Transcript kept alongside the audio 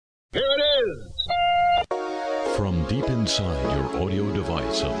Here it is! From deep inside your audio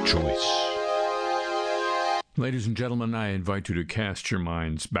device of choice. Ladies and gentlemen, I invite you to cast your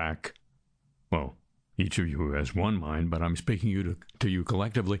minds back. Well, each of you who has one mind, but I'm speaking to you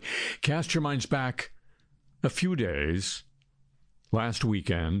collectively. Cast your minds back a few days. Last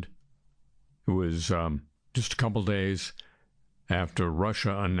weekend, it was just a couple days after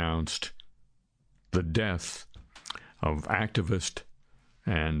Russia announced the death of activist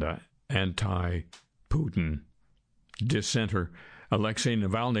and anti-Putin dissenter Alexei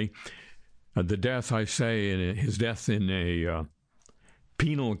Navalny. The death, I say, his death in a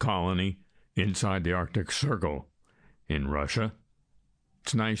penal colony inside the Arctic Circle in Russia.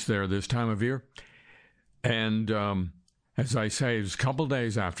 It's nice there this time of year. And as I say, it was a couple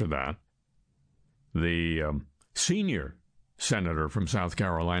days after that, the senior senator from South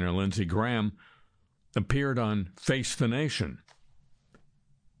Carolina, Lindsey Graham, appeared on Face the Nation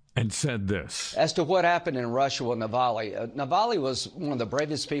and said this. As to what happened in Russia with Navalny, Navalny was one of the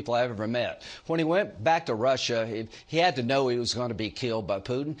bravest people I ever met. When he went back to Russia, he had to know he was going to be killed by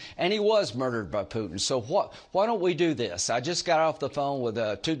Putin, and he was murdered by Putin. So why don't we do this? I just got off the phone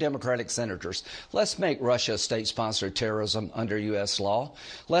with two Democratic senators. Let's make Russia a state-sponsored terrorism under U.S. law.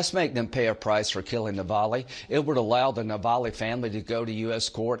 Let's make them pay a price for killing Navalny. It would allow the Navalny family to go to U.S.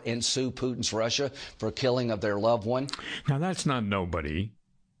 court and sue Putin's Russia for killing of their loved one. Now, that's not nobody.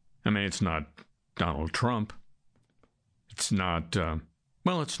 I mean, it's not Donald Trump. It's not,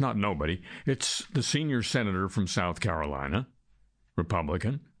 it's not nobody. It's the senior senator from South Carolina,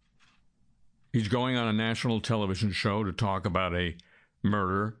 Republican. He's going on a national television show to talk about a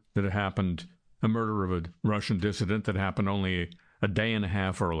murder that had happened, a murder of a Russian dissident that happened only a day and a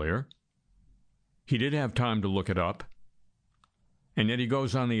half earlier. He did have time to look it up. And yet he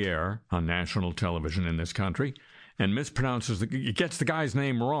goes on the air on national television in this country and mispronounces, he gets the guy's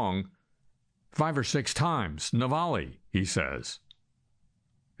name wrong 5 or 6 times. Navalny, he says.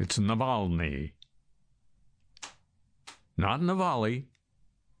 It's Navalny. Not Navalny.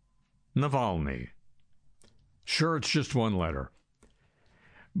 Navalny. Sure, it's just one letter.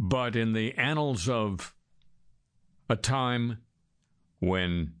 But in the annals of a time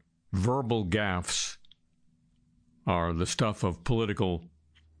when verbal gaffes are the stuff of political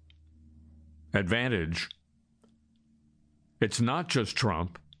advantage, it's not just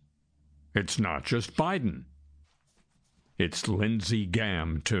Trump. It's not just Biden. It's Lindsey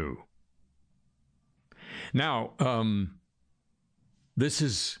Graham, too. Now, this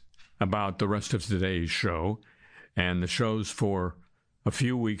is about the rest of today's show and the shows for a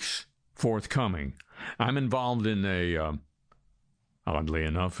few weeks forthcoming. I'm involved in oddly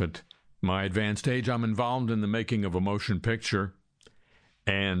enough, at my advanced age, I'm involved in the making of a motion picture,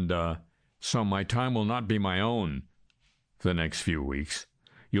 and so my time will not be my own for the next few weeks.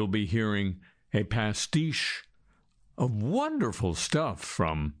 You'll be hearing a pastiche of wonderful stuff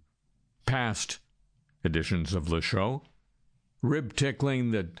from past editions of the show, rib tickling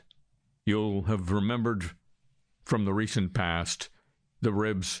that you'll have remembered from the recent past, the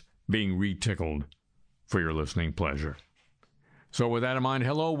ribs being retickled for your listening pleasure. So with that in mind,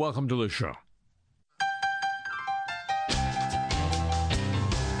 hello, welcome to the show.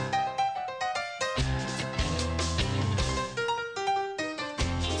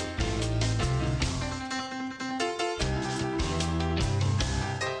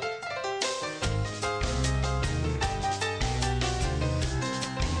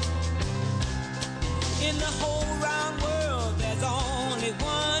 In the whole round world, there's only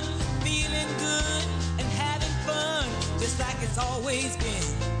one feeling good and having fun, just like it's always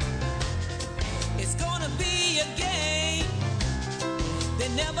been. It's gonna be a game.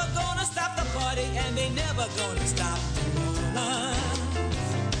 They're never gonna stop the party, and they never gonna stop New Orleans.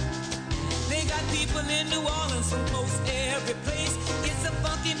 They got people in New Orleans from most every place. It's a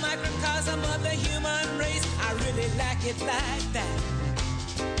funky microcosm of the human race. I really like it like that.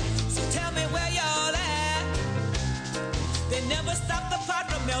 So tell me where y'all at. They never stop the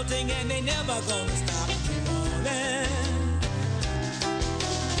pot from melting, and they never gonna stop New Orleans.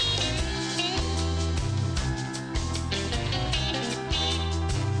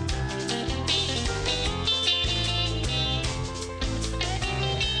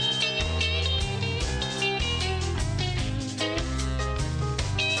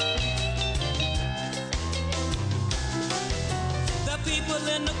 The people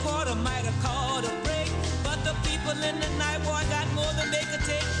in the quarter might have called a break, but the people in the night war got more than they could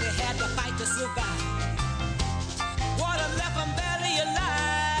take. They had to fight to survive.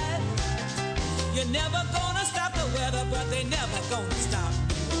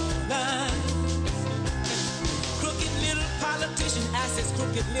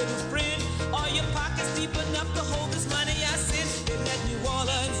 crooked little friend. Are your pockets deep enough to hold this money I sent? They let New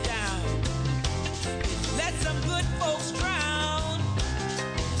Orleans down. Let some good folks drown.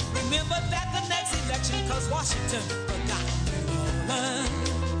 Remember that the next election, 'cause Washington forgot New Orleans.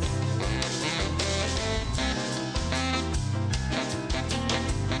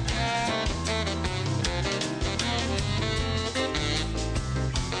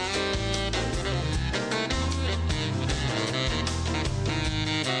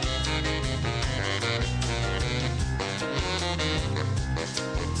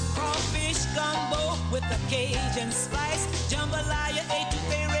 With a Cajun spice, jambalaya,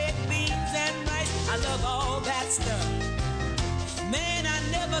 etouffee, red beans and rice. I love all that stuff. Man, I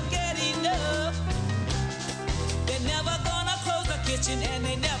never get enough. They're never gonna close the kitchen and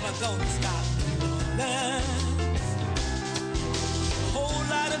they never gonna stop New Orleans. A whole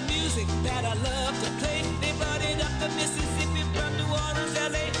lot of music that I love to play. They brought it up to Mississippi from New Orleans,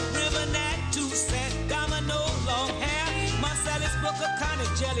 LA, River Nat, Toussaint, Domino, long hair, Marcellus, Booker,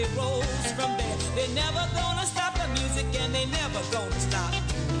 Connie, Jelly Rolls from there. They're never gonna stop the music and they never gonna stop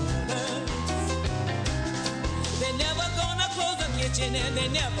New Orleans. They're never gonna close the kitchen and they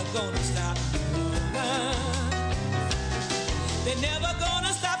never gonna stop New Orleans. They're never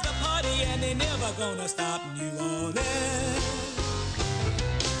gonna stop the party and they never gonna stop New Orleans.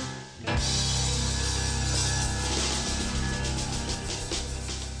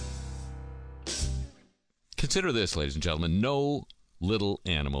 Consider this, ladies and gentlemen. No little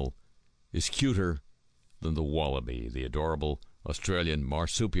animal is cuter than the wallaby, the adorable Australian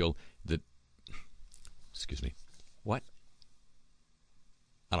marsupial that... Excuse me. What?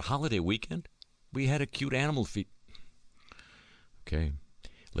 On a holiday weekend, we had a cute animal feed. Okay.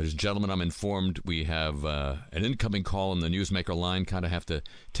 Ladies and gentlemen, I'm informed we have an incoming call on the Newsmaker line. Kind of have to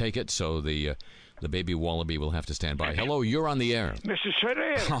take it, so the baby wallaby will have to stand by. Hello, you're on the air. Mr.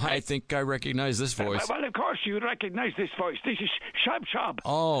 Shearer. I think I recognize this voice. Well, of course you recognize this voice. This is Shab.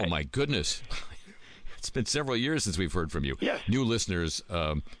 Oh, my goodness. It's been several years since we've heard from you. Yes. New listeners,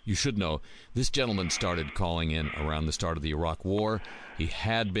 you should know, this gentleman started calling in around the start of the Iraq War. He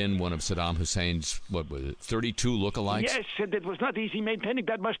had been one of Saddam Hussein's, 32 lookalikes? Yes, and it was not easy maintaining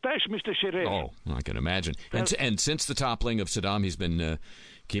that mustache, Mr. Shearer. Oh, I can imagine. And since the toppling of Saddam, he's been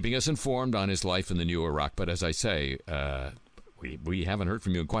keeping us informed on his life in the new Iraq. But as I say, we haven't heard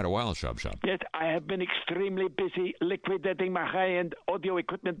from you in quite a while, Shab. Yes, I have been extremely busy liquidating my high-end audio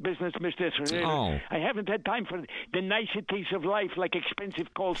equipment business, Mr. Shearer. Oh. I haven't had time for the niceties of life, like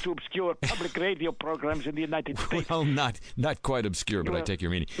expensive calls to obscure public radio programs in the United States. Well, not quite obscure, but I take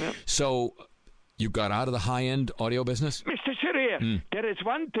your meaning. Yeah. So you got out of the high-end audio business? Mr. Shearer, there is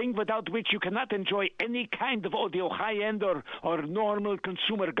one thing without which you cannot enjoy any kind of audio, high-end or normal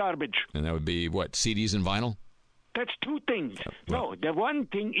consumer garbage. And that would be, what, CDs and vinyl? That's two things. No, the one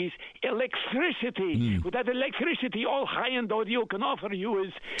thing is electricity. Without electricity, all high-end audio can offer you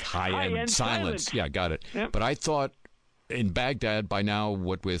is high-end silence. Yeah, got it. Yeah. But I thought in Baghdad by now,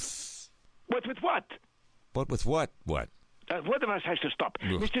 what with... What with what? What with what? What? One of us has to stop.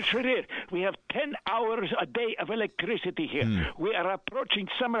 Mr. Shearer, we have 10 hours a day of electricity here. We are approaching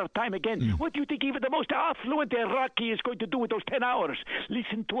summertime again. What do you think even the most affluent Iraqi is going to do with those 10 hours?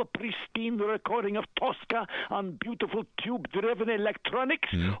 Listen to a pristine recording of Tosca on beautiful tube-driven electronics?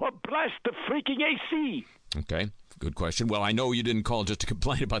 Or blast the freaking AC? Okay, good question. Well, I know you didn't call just to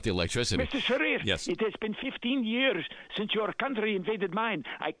complain about the electricity. Mr. Shearer, yes. It has been 15 years since your country invaded mine.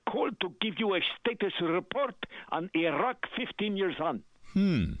 I called to give you a status report on Iraq 15 years on.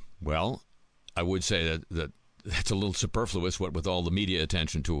 Well, I would say that that's a little superfluous, what with all the media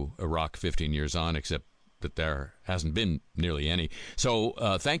attention to Iraq 15 years on, except that there hasn't been nearly any. So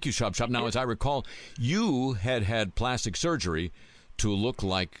thank you, Shab. Now, as I recall, you had plastic surgery to look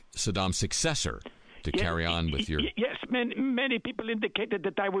like Saddam's successor. To carry on with your... Yes, many people indicated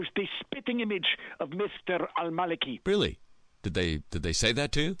that I was the spitting image of Mr. Al-Maliki. Really? Did they say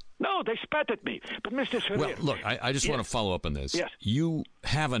that to you? No, they spat at me. But Mr. Shearer... Well, look, I just want to follow up on this. Yes. You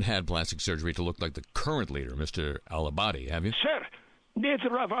haven't had plastic surgery to look like the current leader, Mr. Al-Abadi, have you? Sir,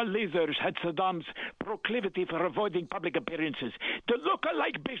 neither of our leaders had Saddam's proclivity for avoiding public appearances. The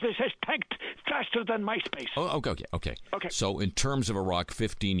look-alike business has tanked faster than MySpace. Oh, okay. So in terms of Iraq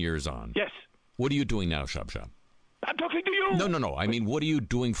 15 years on... Yes. What are you doing now, Shab? I'm talking to you. No. I mean, what are you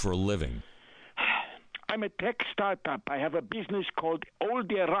doing for a living? I'm a tech startup. I have a business called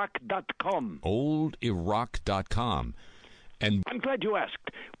oldiraq.com. Oldiraq.com. And I'm glad you asked.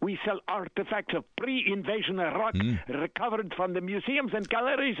 We sell artifacts of pre-invasion Iraq recovered from the museums and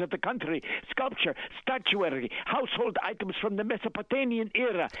galleries of the country, sculpture, statuary, household items from the Mesopotamian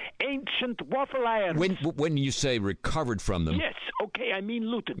era, ancient waffle irons. when you say recovered from them... Yes, okay, I mean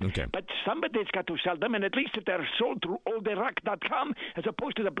looted. Okay. But somebody's got to sell them, and at least if they're sold through oldiraq.com as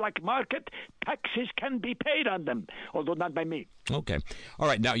opposed to the black market, taxes can be paid on them, although not by me. Okay. All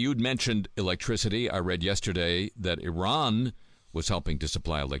right. Now, you'd mentioned electricity. I read yesterday that Iran was helping to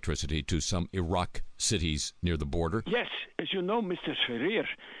supply electricity to some Iraq cities near the border. Yes, as you know, Mr. Shearer,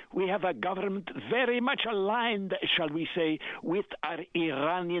 we have a government very much aligned, shall we say, with our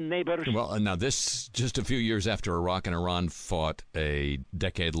Iranian neighbors. Well, now this just a few years after Iraq and Iran fought a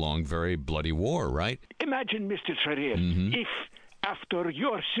decade-long, very bloody war, right? Imagine, Mr. Shearer, if after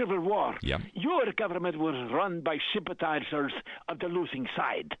your civil war, your government was run by sympathizers of the losing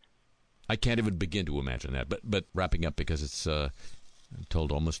side. I can't even begin to imagine that. But wrapping up, because it's I'm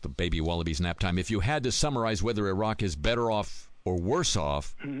told almost the baby wallaby's nap time. If you had to summarize whether Iraq is better off or worse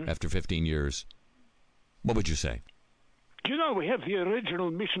off after 15 years, what would you say? You know, we have the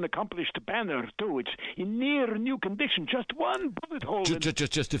original mission accomplished banner, too. It's in near new condition. Just one bullet hole.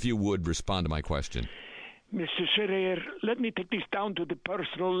 Just if you would respond to my question. Mr. Shearer, let me take this down to the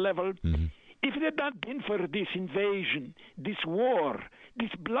personal level. If it had not been for this invasion, this war, this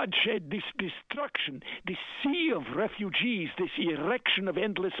bloodshed, this destruction, this sea of refugees, this erection of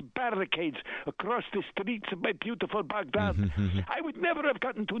endless barricades across the streets of my beautiful Baghdad, I would never have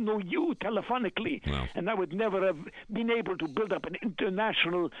gotten to know you telephonically, and I would never have been able to build up an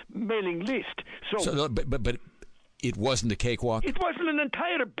international mailing list. But it wasn't a cakewalk? It wasn't an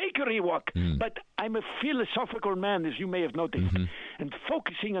entire bakery walk, but I'm a philosophical man, as you may have noticed, and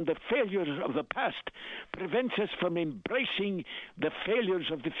focusing on the failures of the past prevents us from embracing the failures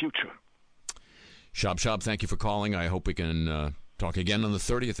of the future. Shab, thank you for calling. I hope we can talk again on the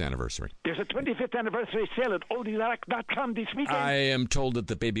 30th anniversary. There's a 25th anniversary sale at oldiraq.com this weekend. I am told that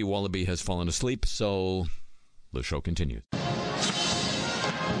the baby wallaby has fallen asleep, so the show continues.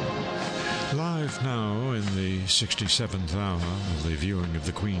 Live now in the 67th hour of the viewing of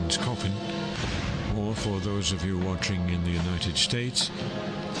the Queen's coffin, or for those of you watching in the United States,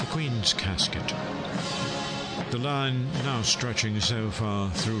 the Queen's casket. The line now stretching so far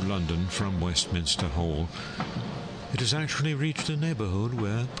through London from Westminster Hall, it has actually reached the neighbourhood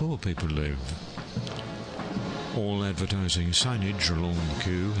where poor people live. All advertising signage along the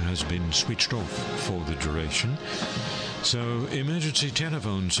queue has been switched off for the duration, so emergency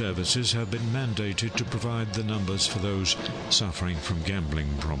telephone services have been mandated to provide the numbers for those suffering from gambling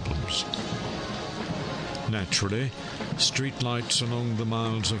problems. Naturally, street lights along the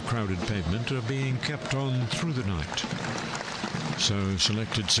miles of crowded pavement are being kept on through the night. So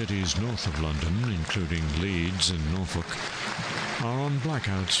selected cities north of London, including Leeds and Norfolk, are on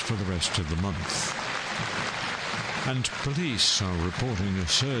blackouts for the rest of the month. And police are reporting a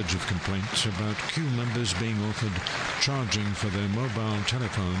surge of complaints about queue members being offered charging for their mobile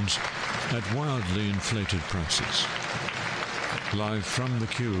telephones at wildly inflated prices. Live from the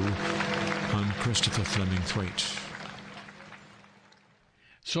queue, I'm Christopher Fleming-Thwaite.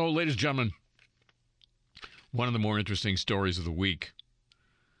 So, ladies and gentlemen, one of the more interesting stories of the week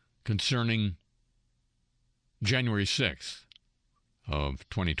concerning January 6th of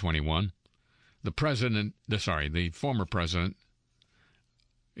 2021. The former president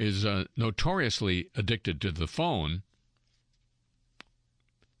is notoriously addicted to the phone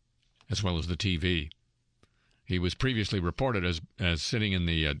as well as the TV. He was previously reported as sitting in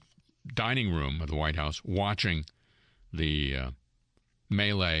the dining room of the White House watching the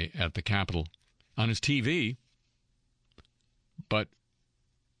melee at the Capitol on his TV, but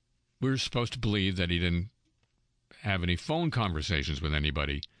we're supposed to believe that he didn't have any phone conversations with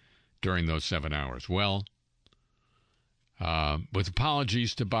anybody during those 7 hours. Well, with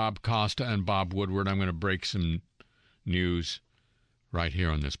apologies to Bob Costa and Bob Woodward, I'm going to break some news right here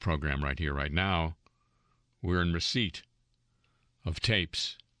on this program, right here, right now. We're in receipt of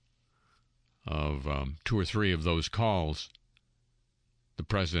tapes of 2 or 3 of those calls the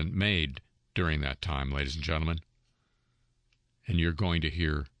president made during that time, ladies and gentlemen. And you're going to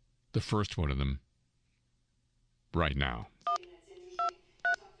hear the first one of them right now.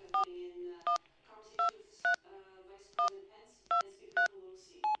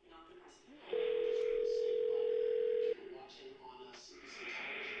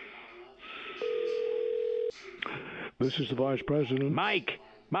 This is the Vice President. Mike,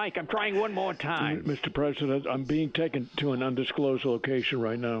 I'm trying one more time. Mr. President, I'm being taken to an undisclosed location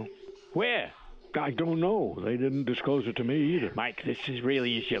right now. Where? I don't know. They didn't disclose it to me either. Mike, this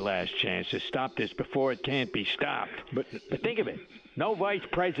really is your last chance to stop this before it can't be stopped. But think of it. No vice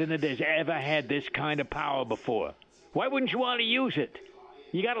president has ever had this kind of power before. Why wouldn't you want to use it?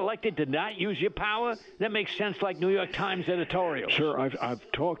 You got elected to not use your power? That makes sense like New York Times editorial. Sir, I've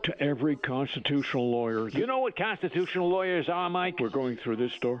talked to every constitutional lawyer. You know what constitutional lawyers are, Mike? We're going through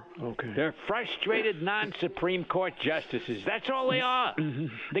this door? Okay. They're frustrated non-Supreme Court justices. That's all they are. Mm-hmm.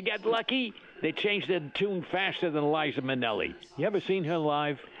 They got lucky. They changed their tune faster than Liza Minnelli. You ever seen her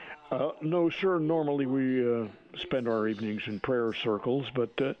live? No, sir. Normally we spend our evenings in prayer circles, but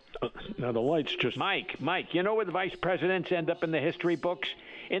now the lights just... Mike, you know where the vice presidents end up in the history books?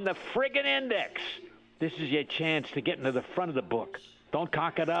 In the friggin' index. This is your chance to get into the front of the book. Don't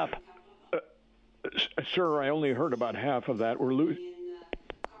cock it up. Sir, I only heard about half of that. We're losing...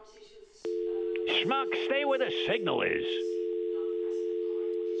 Schmuck, stay where the signal is.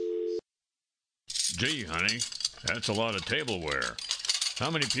 Gee, honey, that's a lot of tableware. How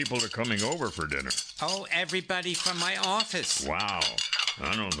many people are coming over for dinner? Oh, everybody from my office. Wow.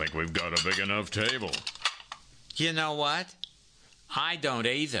 I don't think we've got a big enough table. You know what? I don't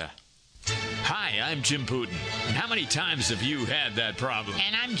either. Hi, I'm Jim Putin. And how many times have you had that problem?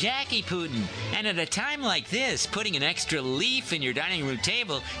 And I'm Jackie Putin. And at a time like this, putting an extra leaf in your dining room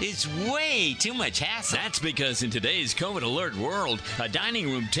table is way too much hassle. That's because in today's COVID alert world, a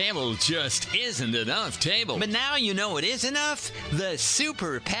dining room table just isn't enough table. But now you know what is enough? The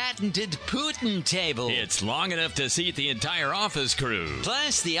super patented Putin table. It's long enough to seat the entire office crew.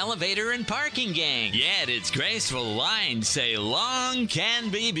 Plus the elevator and parking gang. Yet its graceful lines say long can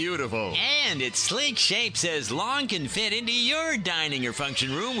be beautiful. And its sleek shape says long can fit into your dining or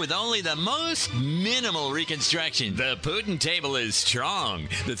function room with only the most minimal reconstruction. The Putin table is strong.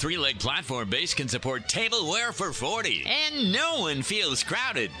 The 3-leg platform base can support tableware for 40. And no one feels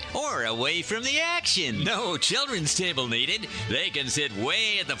crowded or away from the action. No children's table needed. They can sit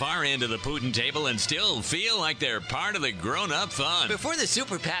way at the far end of the Putin table and still feel like they're part of the grown-up fun. Before the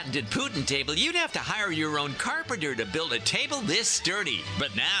super patented Putin table, you'd have to hire your own carpenter to build a table this sturdy.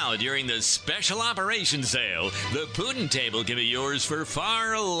 But now, during the special operation sale, the Putin table can be yours for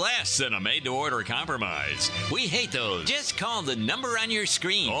far less than a made-to-order compromise. We hate those. Just call the number on your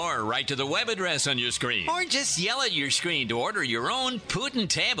screen. Or write to the web address on your screen. Or just yell at your screen to order your own Putin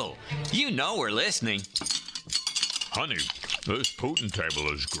table. You know we're listening. Honey, this Putin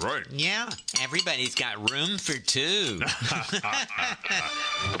table is great. Yeah, everybody's got room for two. The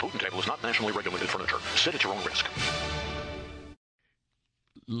Putin table is not nationally regulated furniture. Sit at your own risk.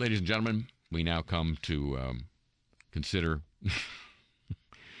 Ladies and gentlemen, we now come to consider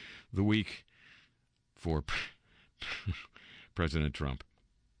the week for President Trump.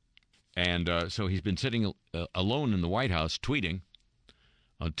 And so he's been sitting alone in the White House tweeting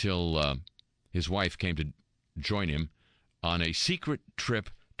until his wife came to join him on a secret trip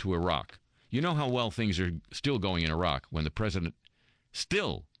to Iraq. You know how well things are still going in Iraq when the president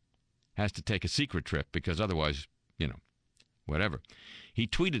still has to take a secret trip because otherwise, whatever. He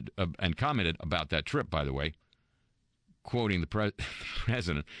tweeted and commented about that trip, by the way, quoting the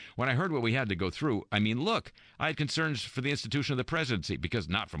president. When I heard what we had to go through, look, I had concerns for the institution of the presidency, because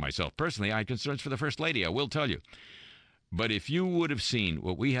not for myself personally, I had concerns for the First Lady, I will tell you. But if you would have seen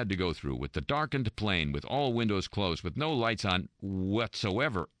what we had to go through with the darkened plane, with all windows closed, with no lights on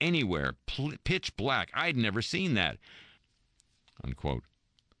whatsoever, anywhere, pitch black, I'd never seen that, unquote,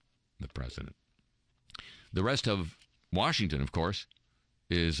 the president. The rest of Washington, of course,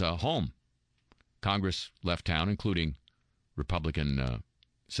 is home. Congress left town, including Republican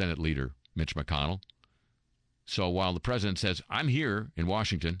Senate leader Mitch McConnell. So while the president says, I'm here in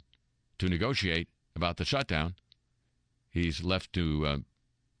Washington to negotiate about the shutdown, he's left to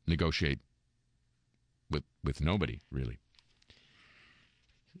negotiate with nobody, really.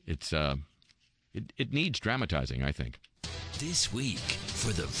 It's it needs dramatizing, I think. This week,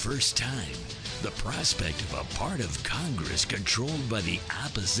 for the first time, the prospect of a part of Congress controlled by the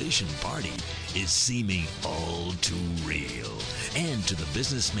opposition party is seeming all too real. And to the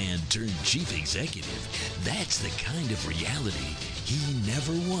businessman turned chief executive, that's the kind of reality he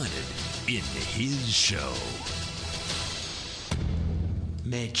never wanted in his show.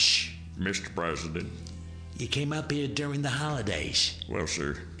 Mitch. Mr. President. You came up here during the holidays. Well,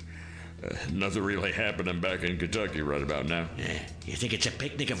 sir, nothing really happening back in Kentucky right about now. You think it's a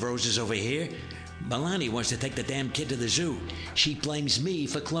picnic of roses over here? Melanie wants to take the damn kid to the zoo. She blames me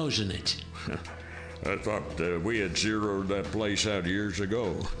for closing it. I thought we had zeroed that place out years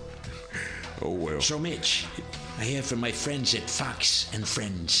ago. Oh, well. So, Mitch, I hear from my friends at Fox and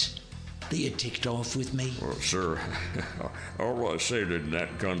Friends. that you ticked off with me? Well, sir, all I said in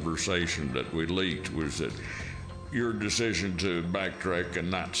that conversation that we leaked was that your decision to backtrack and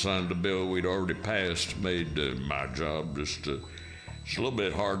not sign the bill we'd already passed made my job just a little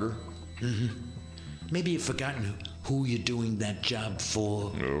bit harder. Mm-hmm. Maybe you've forgotten who you're doing that job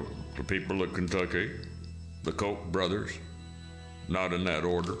for. Well, the people of Kentucky, the Koch brothers, not in that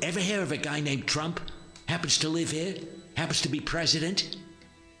order. Ever hear of a guy named Trump? Happens to live here? Happens to be president?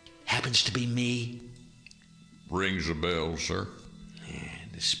 Happens to be me? Rings a bell, sir. Yeah,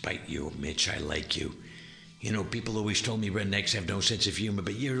 despite you, Mitch, I like you. You know, people always told me rednecks have no sense of humor,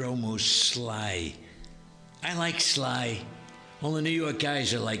 but you're almost sly. I like sly. All the New York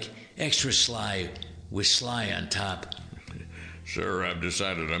guys are like extra sly with sly on top. Sir, I've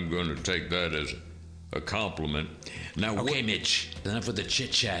decided I'm going to take that as a compliment. Now, okay, Mitch, enough with the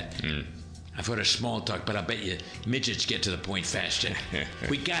chit-chat. I've heard of small talk, but I bet you midgets get to the point faster.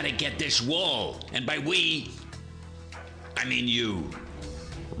 We gotta get this wall. And by we, I mean you.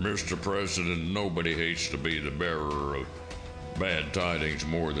 Mr. President, nobody hates to be the bearer of bad tidings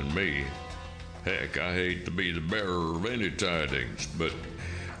more than me. Heck, I hate to be the bearer of any tidings, but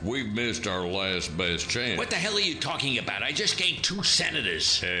we've missed our last best chance. What the hell are you talking about? I just gained 2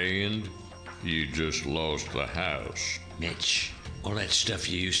 senators. And you just lost the House. Mitch, all that stuff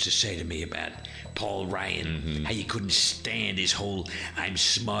you used to say to me about Paul Ryan, how you couldn't stand his whole I'm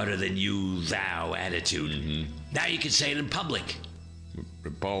smarter than you, thou attitude. Now you can say it in public.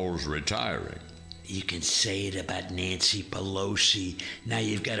 Paul's retiring. You can say it about Nancy Pelosi. Now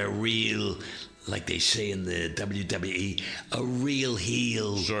you've got a real, like they say in the WWE, a real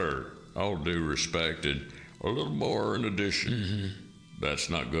heel. Sir, all due respect and a little more in addition.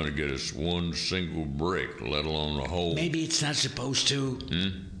 That's not going to get us one single brick, let alone a whole. Maybe it's not supposed to.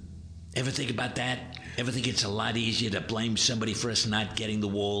 Ever think about that? Ever think it's a lot easier to blame somebody for us not getting the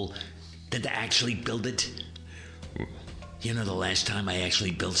wall than to actually build it? You know the last time I actually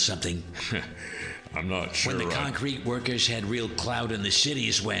built something? I'm not sure. When the concrete workers had real clout in the city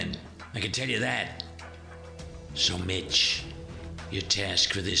is when. I can tell you that. So, Mitch, your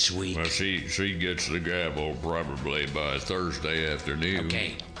task for this week. Well, she gets the gavel probably by Thursday afternoon.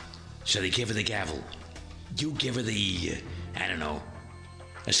 Okay. So they give her the gavel. You give her the, I don't know.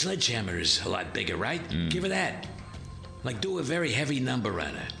 A sledgehammer is a lot bigger, right? Give her that. Like, do a very heavy number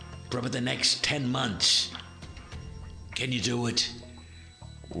on her. For about the next 10 months. Can you do it?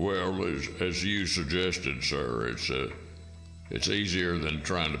 Well, as you suggested, sir, it's easier than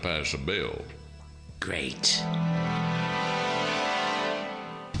trying to pass a bill. Great.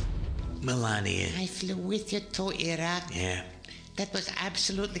 Melania. I flew with you to Iraq. Yeah. That was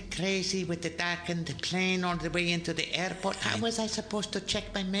absolutely crazy with the darkened plane all the way into the airport. How was I supposed to check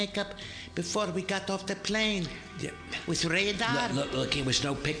my makeup before we got off the plane? Yeah. With radar? Look, it was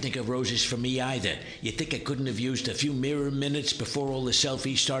no picnic of roses for me either. You think I couldn't have used a few mirror minutes before all the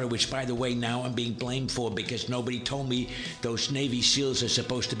selfies started, which, by the way, now I'm being blamed for because nobody told me those Navy SEALs are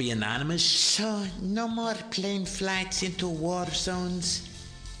supposed to be anonymous? So, no more plane flights into war zones?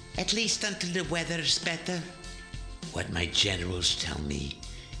 At least until the weather's better? What my generals tell me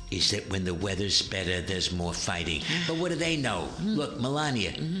is that when the weather's better, there's more fighting. But what do they know? Look,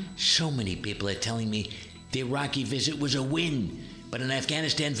 Melania, so many people are telling me the Iraqi visit was a win, but an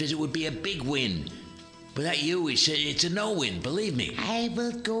Afghanistan visit would be a big win. Without you, it's a no-win, believe me. I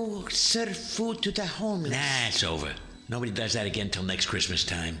will go serve food to the homeless. Nah, it's over. Nobody does that again till next Christmas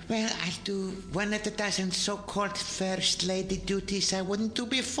time. Well, I'll do one of the dozen so-called first lady duties I wouldn't do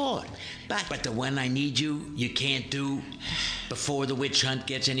before. But the one I need you can't do before the witch hunt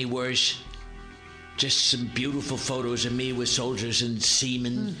gets any worse. Just some beautiful photos of me with soldiers and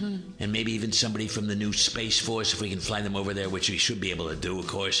seamen, and maybe even somebody from the new Space Force if we can fly them over there, which we should be able to do, of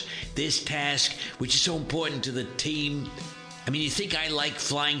course. This task, which is so important to the team. I mean, you think I like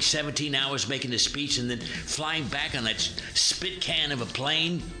flying 17 hours making a speech and then flying back on that spit can of a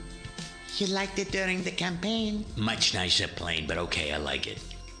plane? You liked it during the campaign? Much nicer plane, but okay, I like it.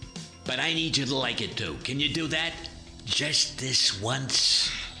 But I need you to like it too. Can you do that? Just this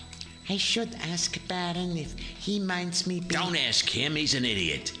once? I should ask Barron if he minds me being... Don't ask him, he's an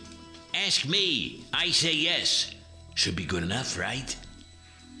idiot. Ask me. I say yes. Should be good enough, right?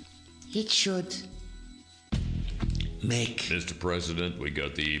 It should. Mick. Mr. President, we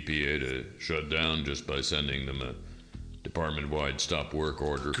got the EPA to shut down just by sending them a department-wide stop work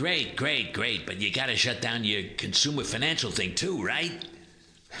order. Great. But you gotta shut down your consumer financial thing too, right?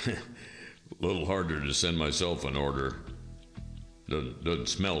 A little harder to send myself an order. Doesn't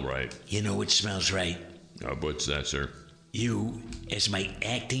smell right. You know what smells right? What's that, sir? You as my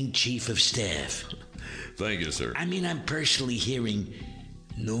acting chief of staff. Thank you, sir. I mean, I'm personally hearing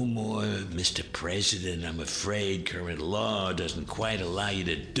No more, Mr. President. I'm afraid current law doesn't quite allow you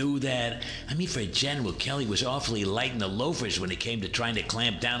to do that. I mean, for General Kelly was awfully light in the loafers when it came to trying to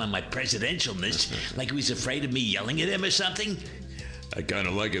clamp down on my presidentialness. Like he was afraid of me yelling at him or something. I kind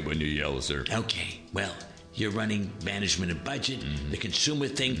of like it when you yell, sir. Okay, well, you're running management and budget, the consumer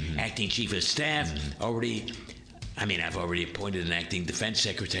thing, acting chief of staff, I've already appointed an acting defense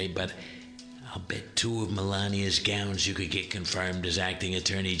secretary, but I'll bet 2 of Melania's gowns you could get confirmed as acting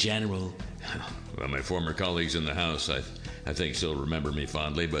attorney general. Well, my former colleagues in the House, I think, still remember me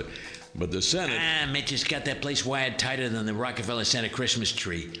fondly, but the Senate... Mitch has got that place wired tighter than the Rockefeller Center Christmas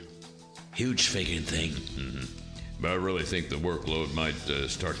tree. Huge figuring thing. But I really think the workload might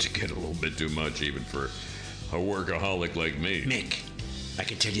start to get a little bit too much, even for a workaholic like me. Mick, I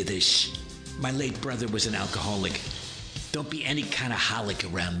can tell you this. My late brother was an alcoholic. Don't be any kind of holic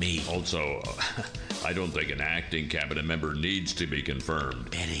around me. Also, I don't think an acting cabinet member needs to be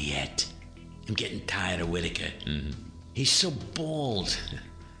confirmed. Better yet, I'm getting tired of Whitaker. He's so bald.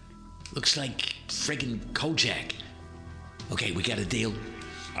 Looks like friggin' Kojak. Okay, we got a deal?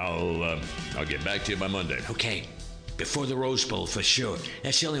 I'll get back to you by Monday. Okay, before the Rose Bowl for sure.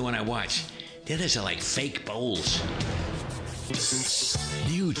 That's the only one I watch. The others are like fake bowls.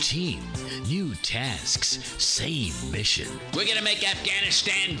 New team, new tasks, same mission. We're gonna make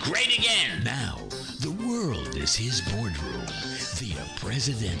Afghanistan great again. Now, the world is his boardroom. The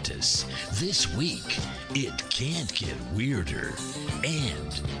Presidentus. This week, it can't get weirder.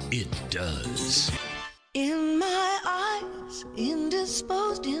 And it does. In my eyes,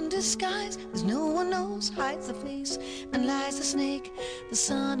 indisposed, in disguise, as no one knows, hides the face, and lies the snake, the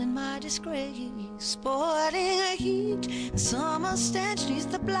sun in my disgrace, sporting a heat, the summer stench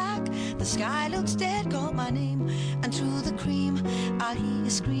neath the black, the sky looks dead, call my name, and through the cream, I'll hear you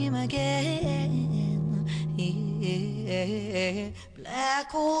scream again, yeah.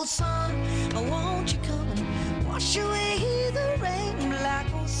 Black old sun, won't you come and wash away the rain, black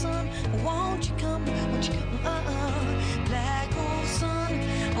old sun, won't you come, won't you come, black old sun,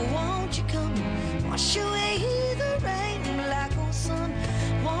 won't you come, wash away the rain, black old sun,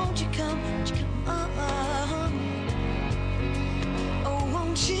 won't you come, oh,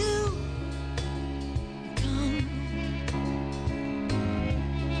 won't you come,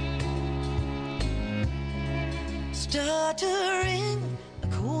 stuttering,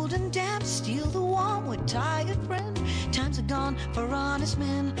 cold and damp, steal the warm with tired friend. Times are gone for honest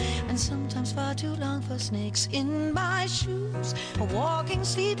men, and sometimes far too long for snakes in my shoes. A walking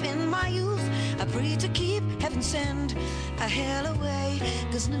sleep in my youth, I pray to keep heaven send a hell away,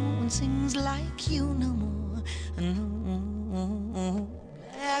 'cause no one sings like you no more. No.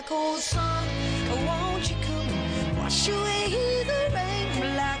 Black old sun, won't you come, wash away the rain,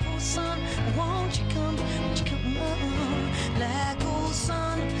 black old sun, won't you come, black old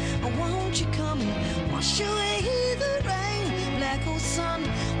sun, won't you come, wash away the rain, black old sun,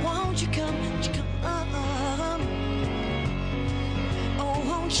 won't you come, oh,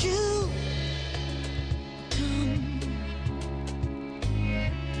 won't you come.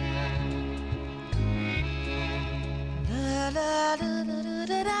 Da da da da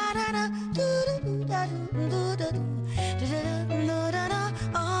da da da da do da do da do da da da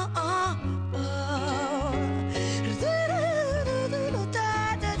oh oh oh da da da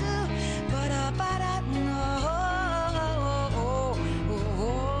da da ba da ba da oh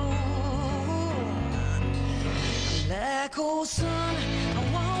black old sun,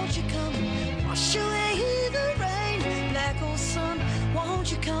 won't you come, wash away the rain, black old sun,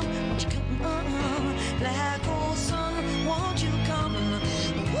 won't you come, black old sun, won't you come,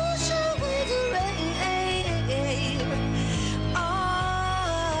 wash away the rain, oh,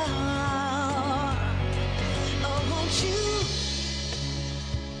 won't you.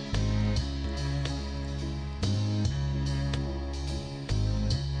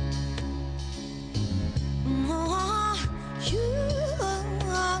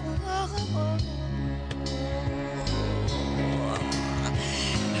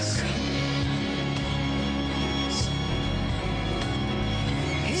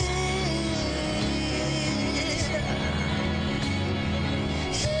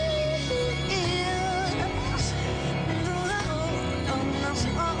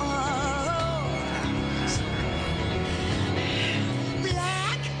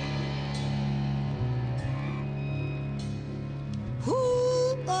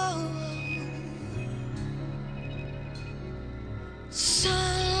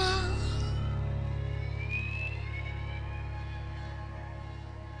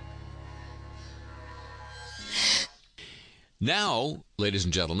 Now, ladies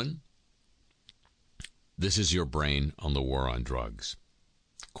and gentlemen, this is your brain on the war on drugs.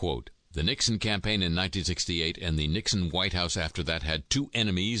 Quote, the Nixon campaign in 1968 and the Nixon White House after that had two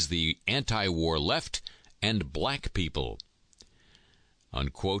enemies, the anti-war left and black people.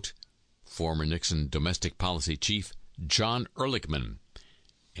 Unquote, former Nixon domestic policy chief John Ehrlichman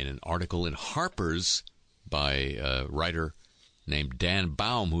in an article in Harper's by a writer named Dan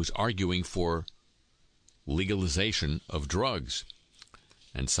Baum, who's arguing for legalization of drugs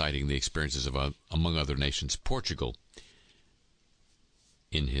and citing the experiences of, among other nations, Portugal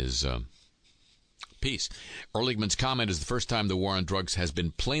in his piece. Ehrlichman's comment is the first time the war on drugs has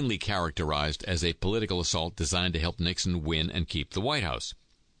been plainly characterized as a political assault designed to help Nixon win and keep the White House.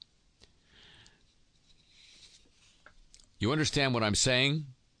 You understand what I'm saying?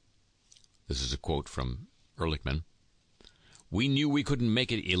 This is a quote from Ehrlichman. We knew we couldn't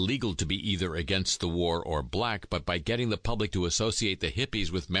make it illegal to be either against the war or black, but by getting the public to associate the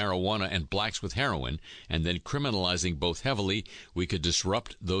hippies with marijuana and blacks with heroin, and then criminalizing both heavily, we could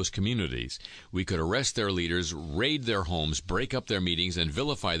disrupt those communities. We could arrest their leaders, raid their homes, break up their meetings, and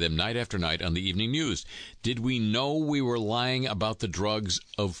vilify them night after night on the evening news. Did we know we were lying about the drugs?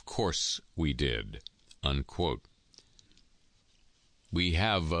 Of course we did. Unquote. We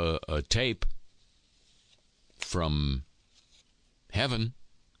have a tape from heaven,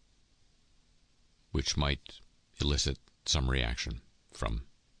 which might elicit some reaction from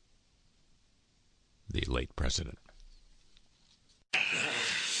the late president. A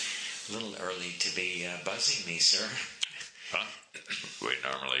little early to be buzzing me, sir. Huh? We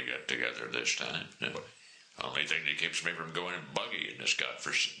normally get together this time. Only thing that keeps me from going buggy in this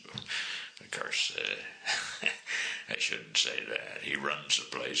of course, I shouldn't say that. He runs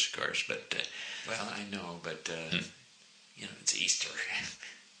the place, of course, but... well, I know, but, you know, it's Easter.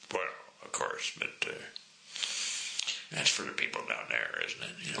 Well, of course, but that's for the people down there, isn't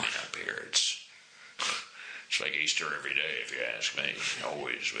it? You know, up here, it's like Easter every day, if you ask me.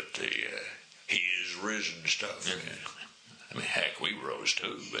 Always with the he is risen stuff. I mean, heck, we rose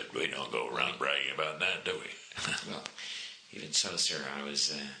too, but we don't go around bragging about that, do we? Well, even so, sir, I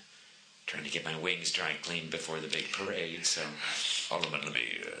was trying to get my wings dry cleaned before the big parade, so... Alderman, let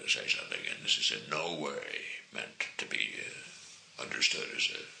me say something, and this is in no way meant to be understood as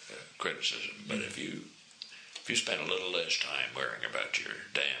a criticism, but if you spend a little less time worrying about your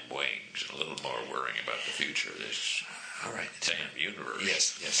damn wings and a little more worrying about the future of this damn universe.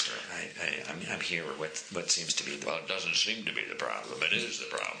 Yes, sir. I'm here with what seems to be the... Well, it doesn't seem to be the problem. It is the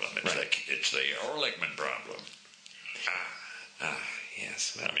problem. It's the Ehrlichman problem.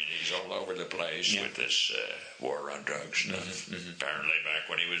 Yes. Well, I mean, he's all over the place with this war on drugs stuff. Apparently, back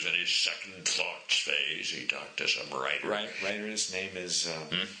when he was in his second thoughts phase, he talked to some writer. Writer, his name is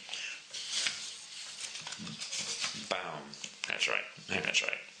Baum. That's right. That's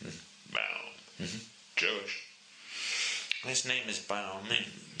right. Baum. Jewish. His name is Baum.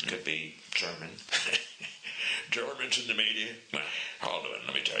 It could be German. Germans in the media? Well, Alderman,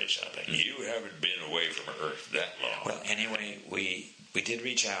 let me tell you something. You haven't been away from Earth that long. Well, anyway, we did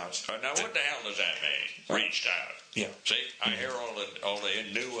reach out. Now, what the hell does that mean? Reached out. Yeah. See, I hear all the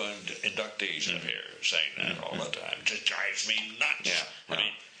new inductees up here saying that all the time. It just drives me nuts. Yeah. I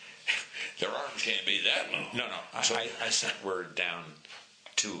mean, their arms can't be that long. No. I sent word down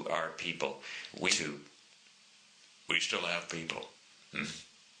to our people. We still have people.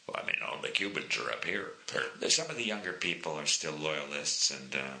 Well, I mean, all the Cubans are up here. Some of the younger people are still loyalists,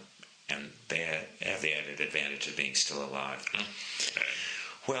 and they have the added advantage of being still alive.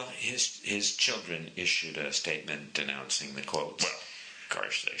 Well, his children issued a statement denouncing the quotes. Well, of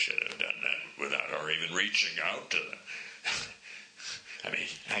course they should have done that without our even reaching out to them. I mean,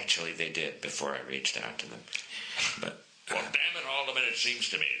 actually they did before I reached out to them. But well, damn it, Alderman, it seems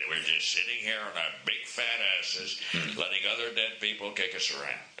to me that we're just sitting here on our big fat asses, letting other dead people kick us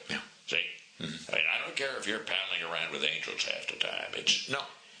around. Yeah. See? I mean, I don't care if you're paddling around with angels half the time. It's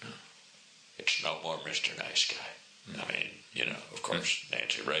no more Mr. Nice Guy. I mean, you know, of course,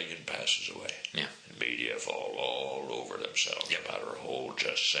 Nancy Reagan passes away. Yeah. The media fall all over themselves about her whole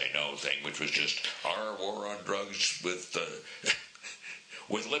just say no thing, which was just our war on drugs with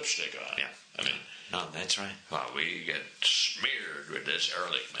lipstick on. Yeah. I mean, no, that's right. Well, we get smeared with this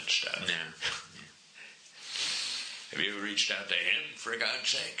Ehrlichman stuff. Yeah. Have you reached out to him, for God's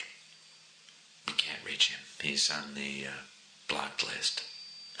sake? You can't reach him. He's on the blocked list.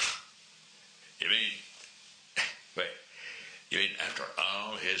 You mean after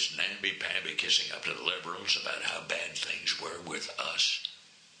all his namby-pamby kissing up to the liberals about how bad things were with us,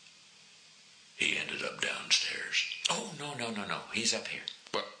 he ended up downstairs? Oh, no. He's up here.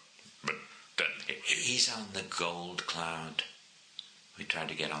 But then... He's on the gold cloud. We tried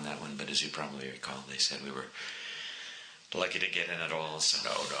to get on that one, but as you probably recall, they said we were lucky to get in at all. So.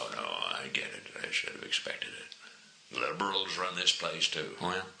 No, I get it. I should have expected it. Liberals run this place, too.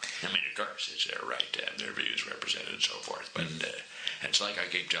 Well, I mean, of course, it's their right to have their views represented and so forth. But it's like I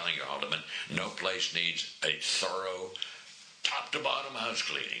keep telling you, Haldeman, no place needs a thorough, top-to-bottom house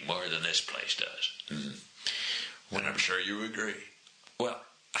cleaning more than this place does. Mm-hmm. And I'm sure you agree. Well,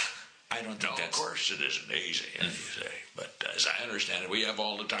 I don't think that's... of course it isn't easy, as you say. But as I understand it, we have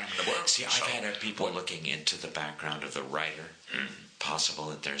all the time in the world. See, I've had people looking into the background of the writer. Possible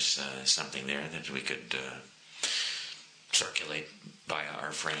that there's something there that we could circulate by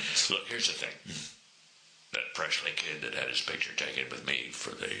our friends. Look, here's the thing. That Presley kid that had his picture taken with me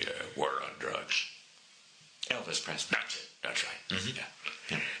for the war on drugs. Elvis Presley. That's it. That's right. Mm-hmm.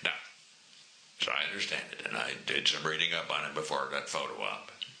 Yeah. Now, so I understand it, and I did some reading up on it before I got photo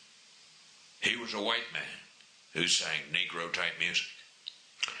op. He was a white man who sang Negro-type music.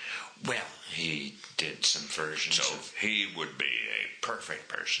 Well, he did some versions So of... he would be a perfect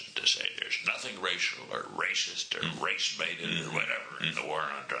person to say there's nothing racial or racist or race-baited or whatever in the war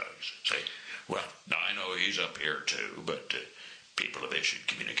on drugs. See? Well, now I know he's up here too, but people have issued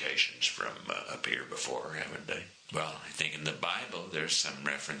communications from up here before, haven't they? Well, I think in the Bible there's some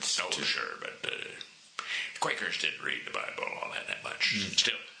reference to... Oh, sure, but Quakers didn't read the Bible all that much.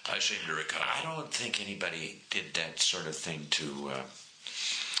 Still, I seem to recall... I don't think anybody did that sort of thing to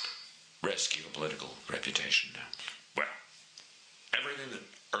rescue a political reputation. Well, everything that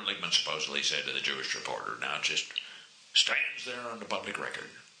Ehrlichman supposedly said to the Jewish reporter now just stands there on the public record,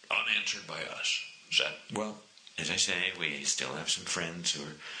 unanswered by us. Is that... Well, as I say, we still have some friends who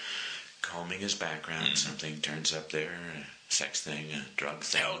are combing his background. Something turns up there, a sex thing, a drug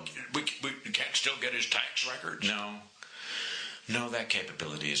thing. Hell, we can't still get his tax records? No, that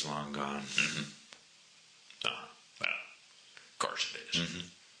capability is long gone. Well, of course it is.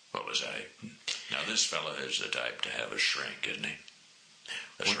 What was I? Now, this fellow is the type to have a shrink, isn't he?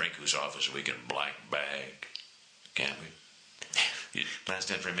 A shrink whose office we can black bag, can't we?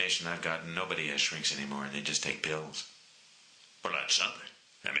 Last information I've gotten, nobody has shrinks anymore. They just take pills. Well, that's something.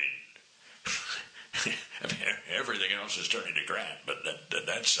 I mean, everything else is turning to crap, but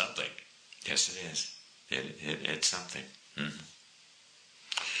that's something. Yes, it is. It's something. All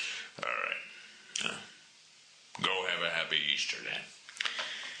right. Go have a happy Easter, then.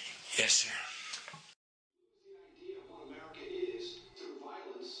 Yes, sir.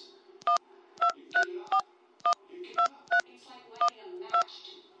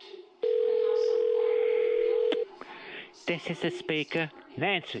 This is the speaker.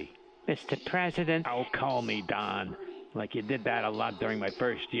 Nancy. Mr. President. Oh, call me Don. Like you did that a lot during my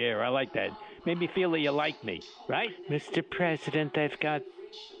first year. I like that. Made me feel that you like me, right? Mr. President, I've got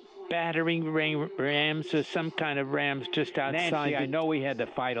battering rams or some kind of rams just outside. Nancy, I know we had to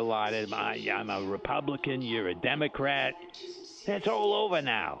fight a lot. I'm a Republican. You're a Democrat. That's all over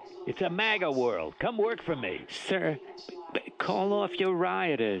now. It's a MAGA world. Come work for me. Sir, call off your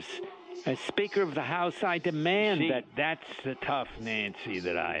rioters. As Speaker of the House, I demand that... That's the tough Nancy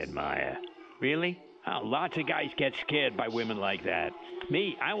that I admire. Really? Oh, lots of guys get scared by women like that.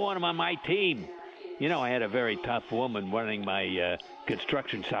 Me, I want them on my team. You know, I had a very tough woman running my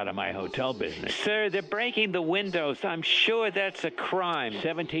construction side of my hotel business. Sir, they're breaking the windows. I'm sure that's a crime.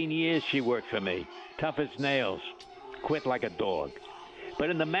 17 years she worked for me. Tough as nails. Quit like a dog. But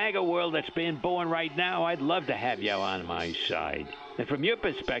in the MAGA world that's being born right now, I'd love to have you on my side. And from your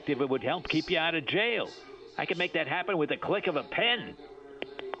perspective, it would help keep you out of jail. I could make that happen with a click of a pen.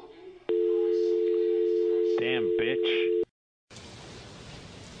 Damn bitch.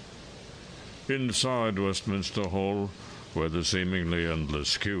 Inside Westminster Hall, where the seemingly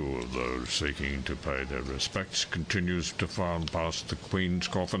endless queue of those seeking to pay their respects continues to file past the Queen's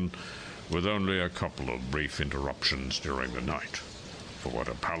coffin, with only a couple of brief interruptions during the night, for what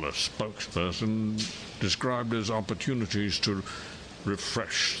a palace spokesperson described as opportunities to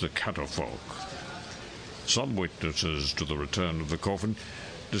refresh the catafalque. Some witnesses to the return of the coffin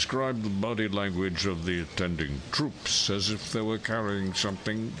described the body language of the attending troops as if they were carrying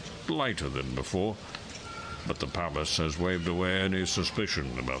something lighter than before, but the palace has waved away any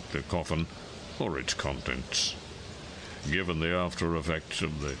suspicion about the coffin or its contents. Given the after effects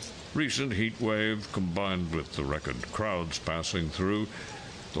of the recent heat wave, combined with the record crowds passing through,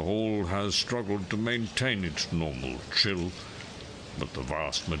 the hall has struggled to maintain its normal chill, but the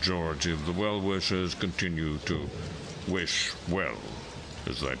vast majority of the well-wishers continue to wish well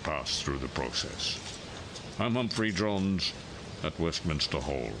as they pass through the process. I'm Humphrey Johns at Westminster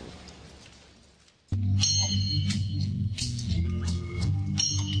Hall.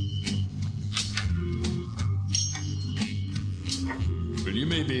 Will you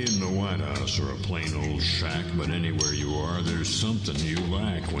may be in the White House or a plain old shack, but anywhere you are, there's something you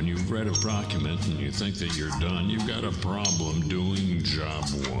lack. When you've read a document and you think that you're done, you've got a problem doing job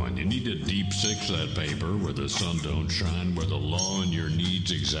one. You need to deep six that paper where the sun don't shine, where the law and your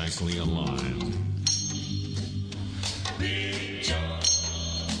needs exactly align. Big job.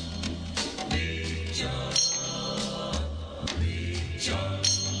 Big job. Big job.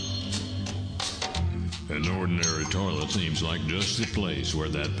 An ordinary toilet seems like just the place where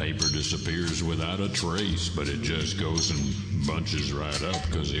that paper disappears without a trace, but it just goes and bunches right up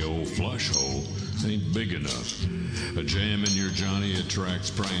because the old flush hole ain't big enough. A jam in your Johnny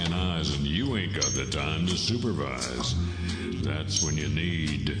attracts prying eyes, and you ain't got the time to supervise. That's when you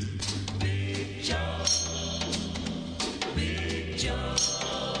need Big Job. Big Job.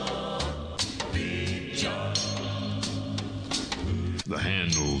 Big Job. The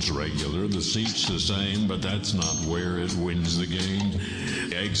handle's regular, the seat's the same, but that's not where it wins the game.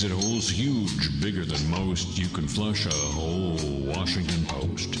 The exit hole's huge, bigger than most. You can flush a whole Washington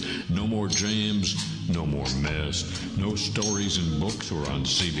Post. No more jams, no more mess. No stories in books or on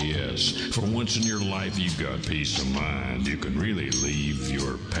CBS. For once in your life, you've got peace of mind. You can really leave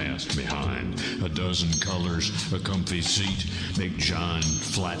your past behind. A dozen colors, a comfy seat. Make John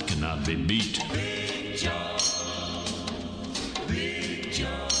flat cannot be beat. Big job. Big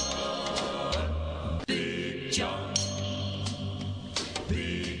job. Big job.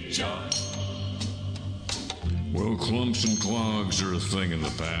 Big job. Well, clumps and clogs are a thing in the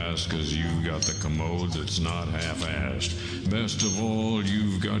past, 'cause you've got the commode that's not half-assed. Best of all,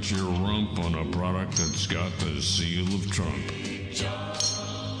 you've got your rump on a product that's got the seal of Trump. Big job.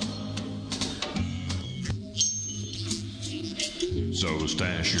 So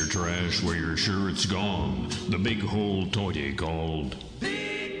stash your trash where you're sure it's gone. The big hole toy called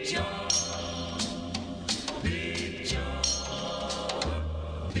Big Job. Big Job.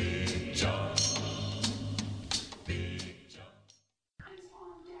 Big Job. Big Job.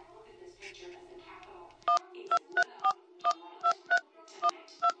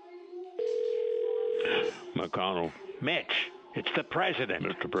 McConnell. Mitch, it's the president.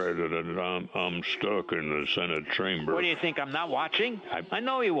 Mr. President, I'm stuck in the Senate chamber. What do you think, I'm not watching? I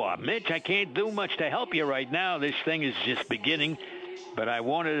know you are. Mitch, I can't do much to help you right now. This thing is just beginning. But I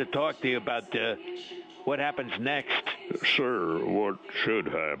wanted to talk to you about what happens next. Sir, what should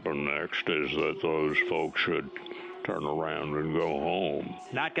happen next is that those folks should turn around and go home.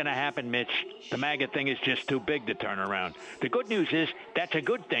 Not going to happen, Mitch. The MAGA thing is just too big to turn around. The good news is that's a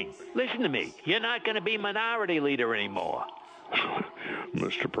good thing. Listen to me. You're not going to be minority leader anymore.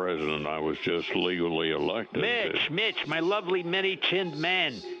 Mr. President, I was just legally elected. Mitch, my lovely many-chinned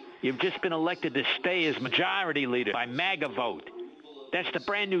man. You've just been elected to stay as majority leader by MAGA vote. That's the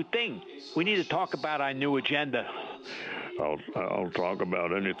brand new thing. We need to talk about our new agenda. I'll talk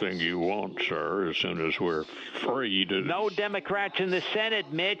about anything you want, sir, as soon as we're free to... No Democrats in the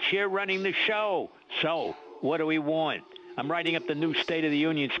Senate, Mitch. You're running the show. So, what do we want? I'm writing up the new State of the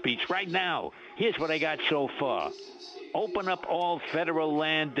Union speech right now. Here's what I got so far. Open up all federal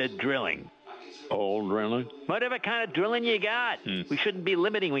land to drilling. All drilling? Whatever kind of drilling you got. We shouldn't be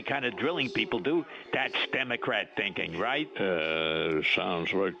limiting what kind of drilling people do. That's Democrat thinking, right?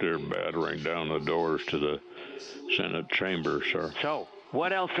 Sounds like they're battering down the doors to the Senate chamber, sir. So,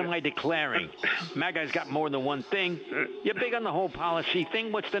 what else am I declaring? MAGA's got more than one thing. You're big on the whole policy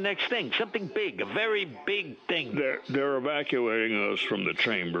thing. What's the next thing? Something big, a very big thing. They're evacuating us from the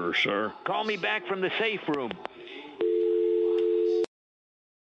chamber, sir. Call me back from the safe room.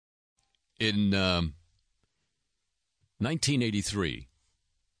 In 1983,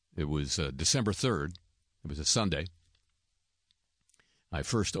 it was December 3rd. It was a Sunday. I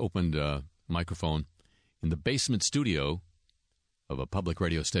first opened a microphone in the basement studio of a public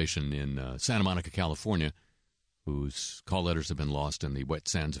radio station in Santa Monica, California, whose call letters have been lost in the wet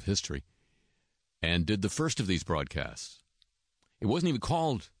sands of history, and did the first of these broadcasts. It wasn't even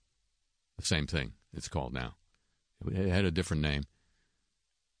called the same thing it's called now. It had a different name.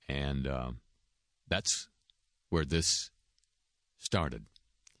 And that's where this started.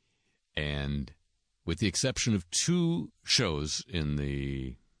 And with the exception of 2 shows in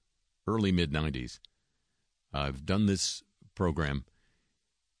the early mid-'90s, I've done this program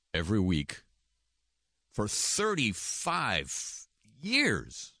every week for 35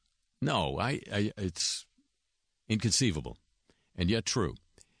 years. No, it's inconceivable, and yet true.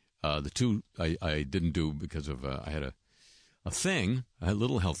 The 2 I didn't do because of I had a thing, a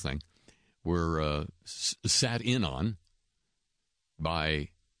little health thing, were sat in on by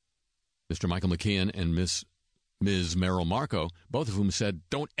Mr. Michael McKeon and Ms. Merrill Marco, both of whom said,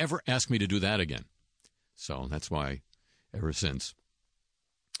 don't ever ask me to do that again. So that's why, ever since,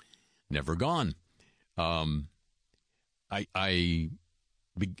 never gone.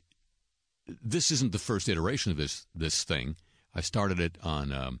 This isn't the first iteration of this thing. I started it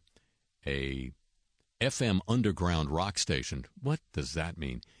on a FM underground rock station. What does that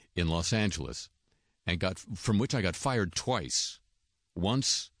mean? In Los Angeles, and from which I got fired twice.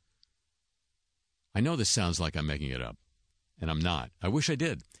 Once, I know this sounds like I'm making it up, and I'm not. I wish I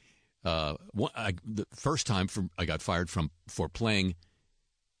did. The first time I got fired for playing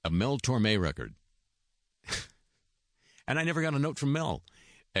a Mel Torme record. And I never got a note from Mel.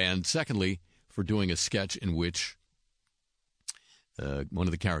 And secondly, for doing a sketch in which one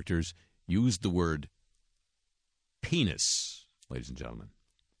of the characters used the word penis, ladies and gentlemen.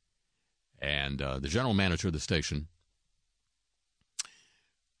 And the general manager of the station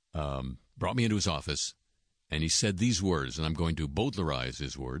brought me into his office, and he said these words, and I'm going to Bowdlerize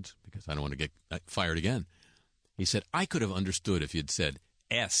his words because I don't want to get fired again. He said, I could have understood if you'd said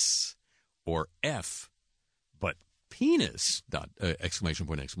S or F, but penis, exclamation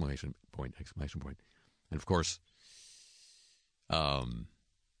point, exclamation point, exclamation point. And, of course, Howard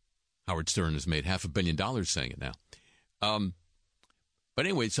Stern has made $500 million saying it now. But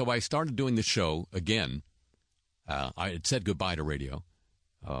anyway, so I started doing the show again. I had said goodbye to radio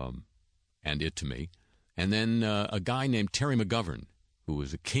and it to me. And then a guy named Terry McGovern, who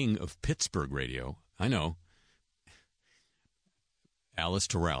was a king of Pittsburgh radio. I know. Alice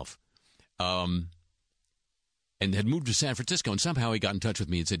to Ralph. And had moved to San Francisco, and somehow he got in touch with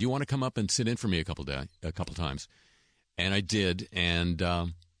me and said, you want to come up and sit in for me a couple times? And I did, and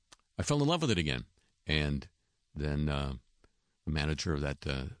I fell in love with it again. And then the manager of that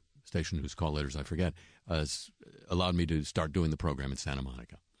station, whose call letters I forget, allowed me to start doing the program in Santa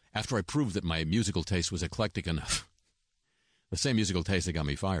Monica. After I proved that my musical taste was eclectic enough. The same musical taste that got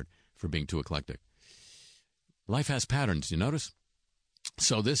me fired for being too eclectic. Life has patterns, you notice?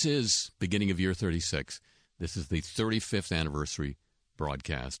 So this is beginning of year 36. This is the 35th anniversary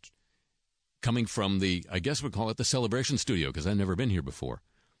broadcast coming from I guess we'll call it the Celebration Studio, because I've never been here before.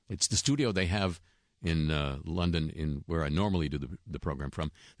 It's the studio they have in London, where I normally do the program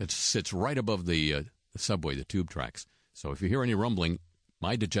from, that sits right above the subway, the tube tracks. So if you hear any rumbling,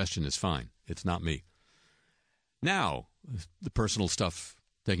 my digestion is fine. It's not me. Now, the personal stuff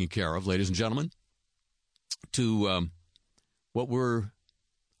taken care of, ladies and gentlemen, to what we're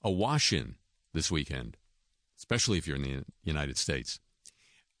awash in this weekend, especially if you're in the United States,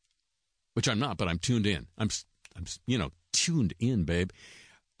 which I'm not, but I'm tuned in. I'm tuned in, babe.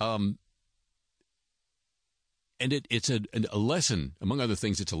 And it's a lesson, among other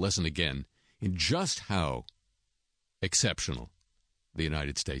things, it's a lesson again in just how exceptional the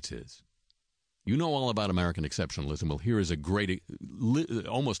United States is. You know all about American exceptionalism. Well, here is a great,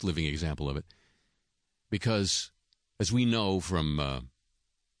 almost living example of it. Because, as we know from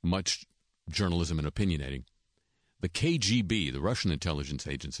much journalism and opinionating, the KGB, the Russian intelligence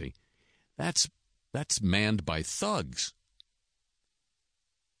agency, that's manned by thugs.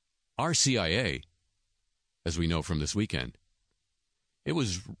 Our CIA, as we know from this weekend, it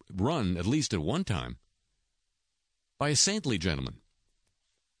was run, at least at one time, by a saintly gentleman.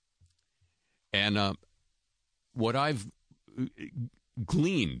 And what I've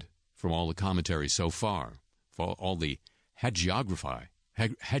gleaned from all the commentary so far, for all the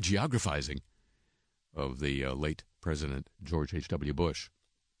hagiographizing of the late President George H.W. Bush.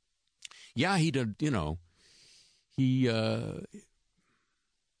 Yeah, he did, he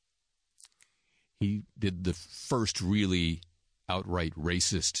did the first really outright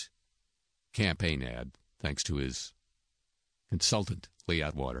racist campaign ad, thanks to his consultant, Lee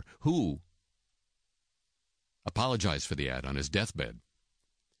Atwater, who apologized for the ad on his deathbed.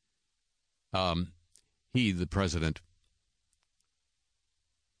 He, the president,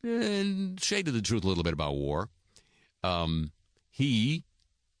 shaded the truth a little bit about war. He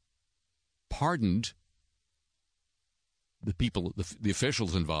pardoned the people, the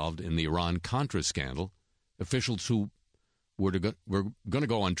officials involved in the Iran-Contra scandal, officials who were going to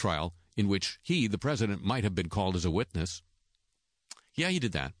go on trial, in which he, the president, might have been called as a witness. Yeah, he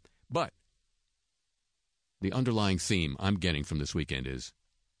did that. But the underlying theme I'm getting from this weekend is,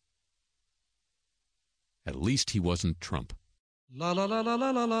 at least he wasn't Trump. La la la la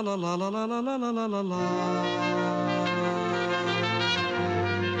la la la la la la la la la la la.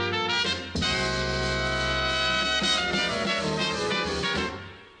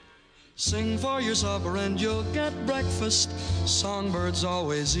 Sing for your supper and you'll get breakfast. Songbirds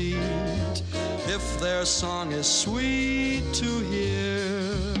always eat if their song is sweet to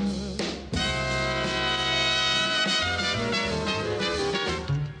hear.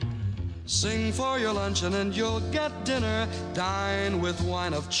 Sing sing for your luncheon and you'll get dinner. Dine with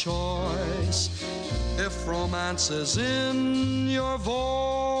wine of choice. If romance is in your voice,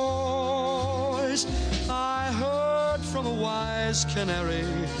 I heard from a wise canary,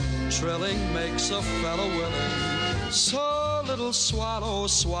 trilling makes a fellow willing. So little swallow,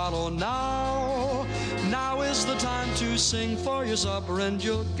 swallow now. Now is the time to sing for your supper and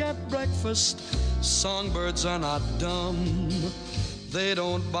you'll get breakfast. Songbirds are not dumb. They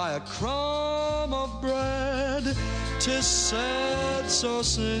don't buy a crumb of bread. 'Tis said, so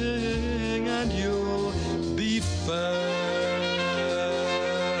sing and you'll be fed.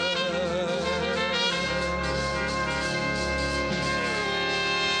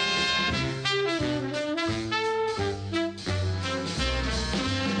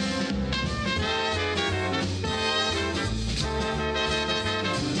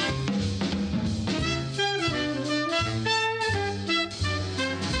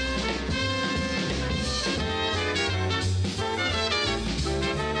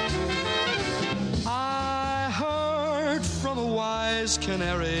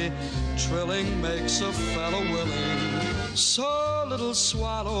 Canary, trilling makes a fellow willing. So little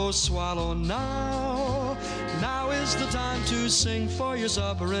swallow, swallow now. Now is the time to sing for your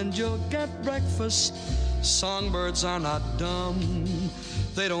supper and you'll get breakfast. Songbirds are not dumb.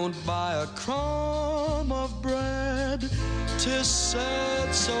 They don't buy a crumb of bread. 'Tis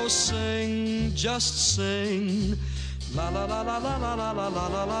said, so sing, just sing. La la la la la la la la la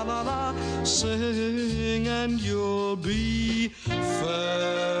la la la la. Sing and you'll be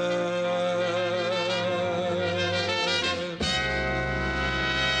fed.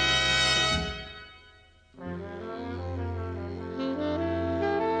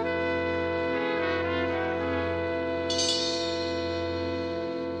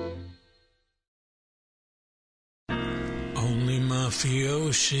 Only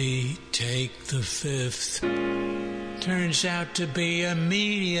mafiosi take the fifth. Turns out to be a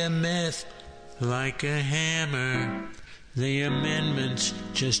media myth. Like a hammer, the amendment's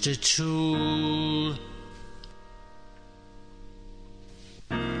just a tool.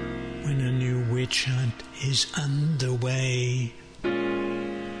 When a new witch hunt is underway,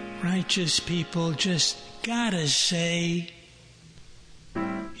 righteous people just gotta say,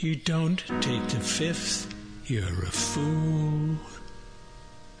 you don't take the fifth, you're a fool.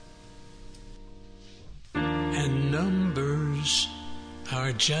 And numbers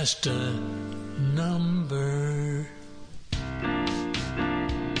are just a number.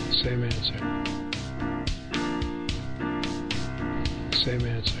 Same answer. Same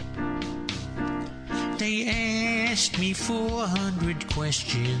answer. They asked me 400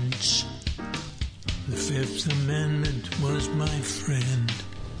 questions. The Fifth Amendment was my friend.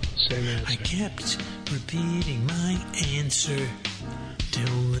 Same answer. I kept repeating my answer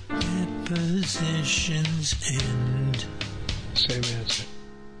till the depositions end. Same answer.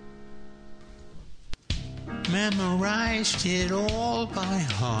 Memorized it all by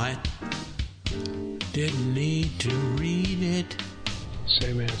heart. Didn't need to read it.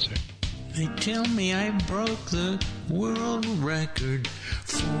 Same answer. They tell me I broke the world record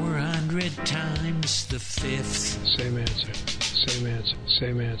 400 times the fifth. Same answer. Same answer.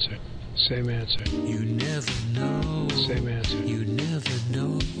 Same answer. Same answer. You never know. Same answer. You never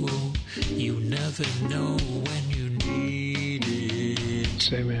know. You never know when you need it.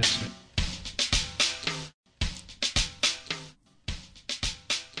 Same answer.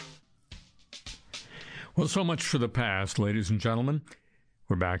 Well, so much for the past, ladies and gentlemen.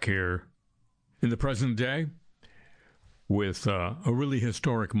 We're back here in the present day with a really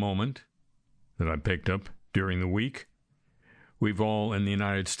historic moment that I picked up during the week. We've all, in the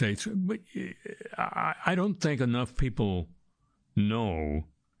United States, I don't think enough people know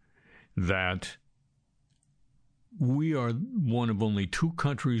that we are one of only 2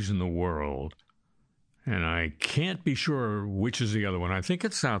 countries in the world, and I can't be sure which is the other one. I think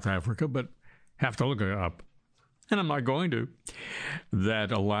it's South Africa, but have to look it up, and I'm not going to,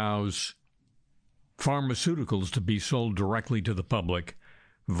 that allows pharmaceuticals to be sold directly to the public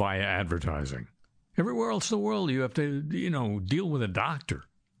via advertising. Everywhere else in the world, you have to, deal with a doctor.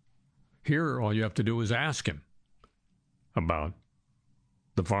 Here, all you have to do is ask him about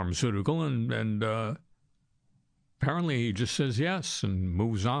the pharmaceutical, and apparently he just says yes and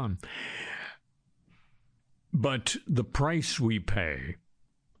moves on. But the price we pay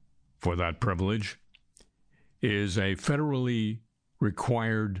for that privilege is a federally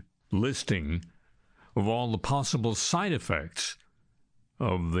required listing of all the possible side effects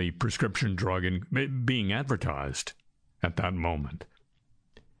of the prescription drug being advertised at that moment.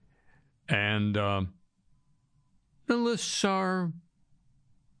 And the lists are,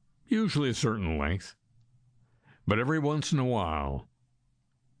 usually a certain length. But every once in a while,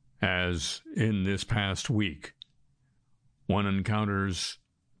 as in this past week, one encounters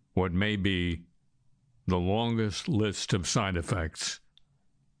what may be the longest list of side effects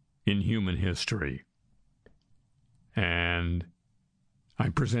in human history. And I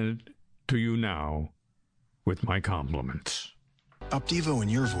present it to you now with my compliments. Opdivo and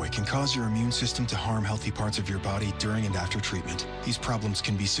Yervoy can cause your immune system to harm healthy parts of your body during and after treatment. These problems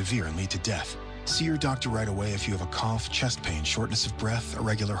can be severe and lead to death. See your doctor right away if you have a cough, chest pain, shortness of breath,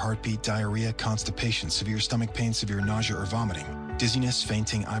 irregular heartbeat, diarrhea, constipation, severe stomach pain, severe nausea or vomiting, dizziness,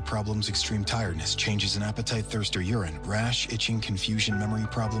 fainting, eye problems, extreme tiredness, changes in appetite, thirst or urine, rash, itching, confusion, memory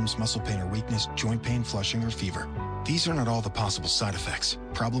problems, muscle pain or weakness, joint pain, flushing or fever. These are not all the possible side effects.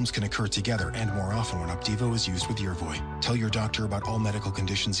 Problems can occur together and more often when Opdivo is used with Yervoy. Tell your doctor about all medical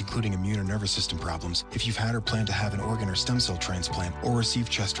conditions, including immune or nervous system problems, if you've had or plan to have an organ or stem cell transplant, or receive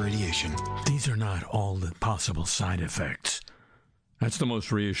chest radiation. These are not all the possible side effects. That's the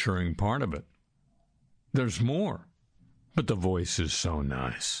most reassuring part of it. There's more, but the voice is so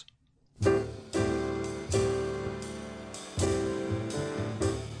nice.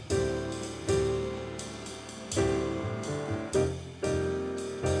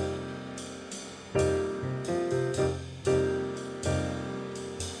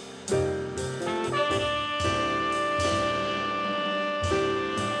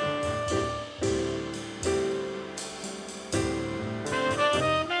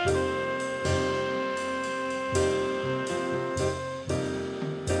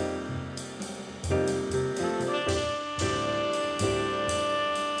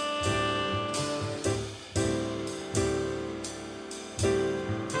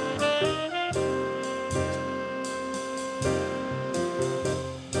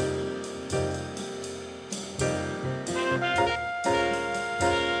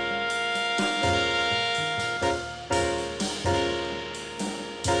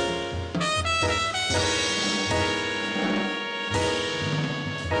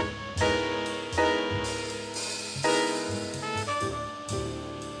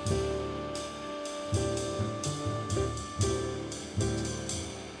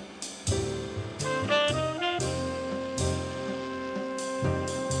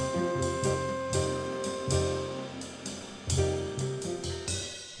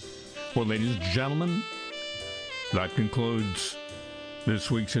 Well, ladies and gentlemen, that concludes this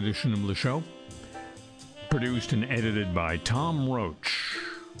week's edition of the show. Produced and edited by Tom Roach.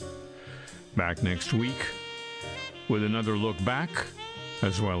 Back next week with another look back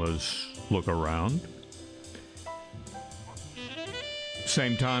as well as look around.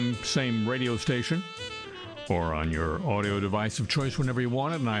 Same time, same radio station, or on your audio device of choice whenever you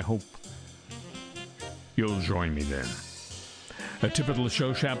want it, and I hope you'll join me then. A tip of the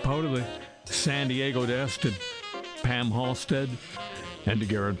show chapeau to the San Diego desk, to Pam Halstead, and to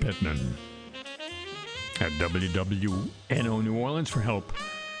Garrett Pittman at WWNO New Orleans for help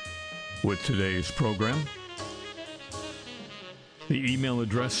with today's program. The email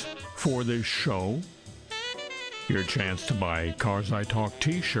address for this show, your chance to buy Cars I Talk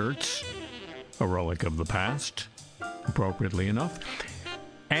t-shirts, a relic of the past, appropriately enough,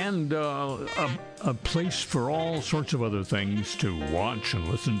 and a place for all sorts of other things to watch and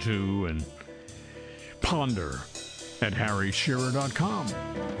listen to and ponder at harryshearer.com.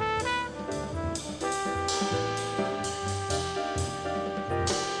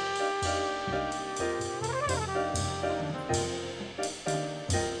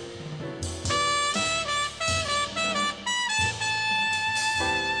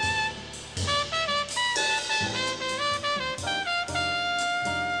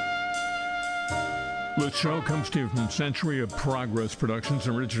 The show comes to you from Century of Progress Productions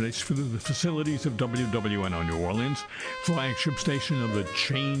and originates through the facilities of WWNO New Orleans, flagship station of the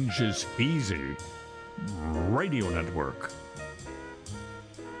Change is Easy radio network.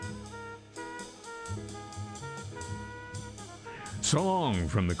 So long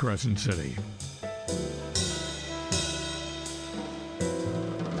from the Crescent City.